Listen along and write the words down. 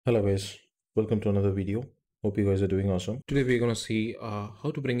Hello guys, welcome to another video. Hope you guys are doing awesome. Today we're gonna see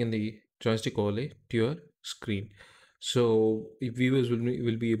how to bring in the joystick overlay to your screen. So if viewers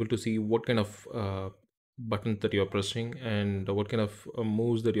will be able to see what kind of buttons that you're pressing and what kind of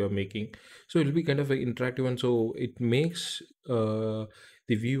moves that you're making. So it'll be kind of interactive, and so it makes the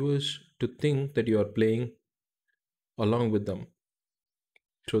viewers to think that you are playing along with them.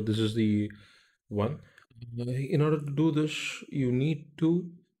 So this is the one. In order to do this, you need to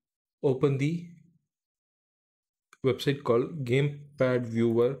open the website called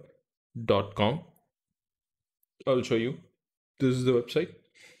gamepadviewer.com. I'll show you. This is the website,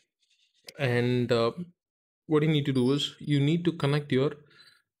 and what you need to do is you need to connect your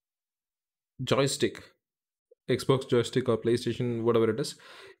joystick, Xbox joystick or PlayStation, whatever it is.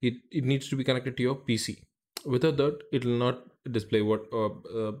 It needs to be connected to your PC. Without that, it will not display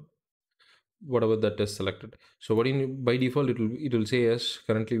whatever that is selected. So what by default it will say as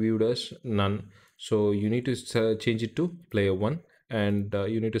currently viewed as none. So you need to change it to player one, and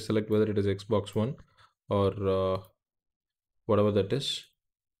you need to select whether it is Xbox One or whatever that is.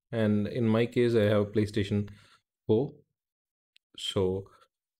 And in my case, I have PlayStation 4. So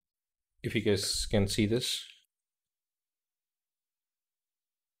if you guys can see this,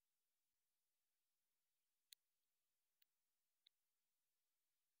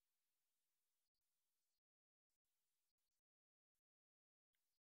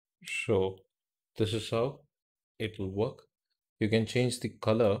 so this is how it will work. You can change the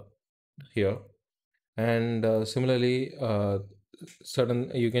color here, and similarly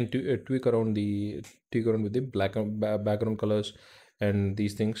certain you can tweak around with the background colors and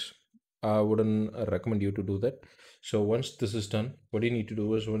these things. I wouldn't recommend you to do that. So once this is done, what you need to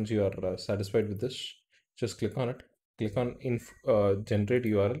do is, once you are satisfied with this, just click on it. Click on generate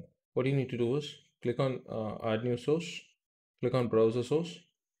URL. What you need to do is click on add new source, click on browser source,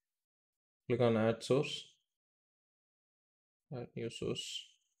 click on add source, add new source.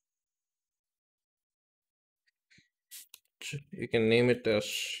 You can name it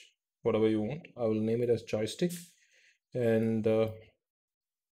as whatever you want. I will name it as joystick, and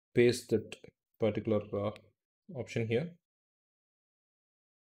paste that particular option here.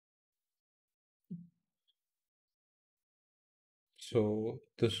 So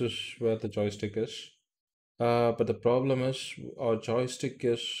this is where the joystick is, but the problem is our joystick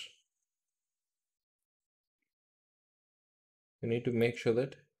is, you need to make sure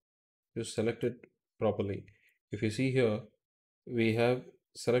that you select it properly. If you see here, we have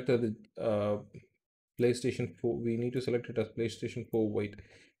selected the PlayStation 4. We need to select it as PlayStation 4 white.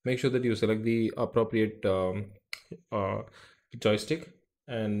 Make sure that you select the appropriate uh, joystick,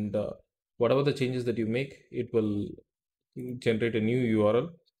 and whatever the changes that you make, it will generate a new URL.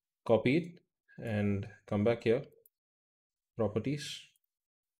 Copy it and come back here, properties,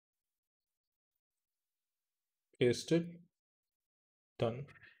 paste it, done.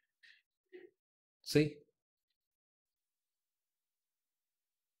 See,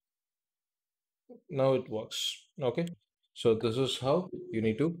 now it works. Okay, so this is how you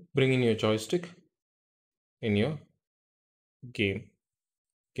need to bring in your joystick in your game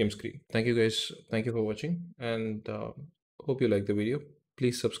screen. Thank you guys, thank you for watching, and hope you like the video.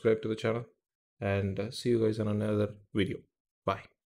 Please subscribe to the channel, and see you guys on another video. Bye.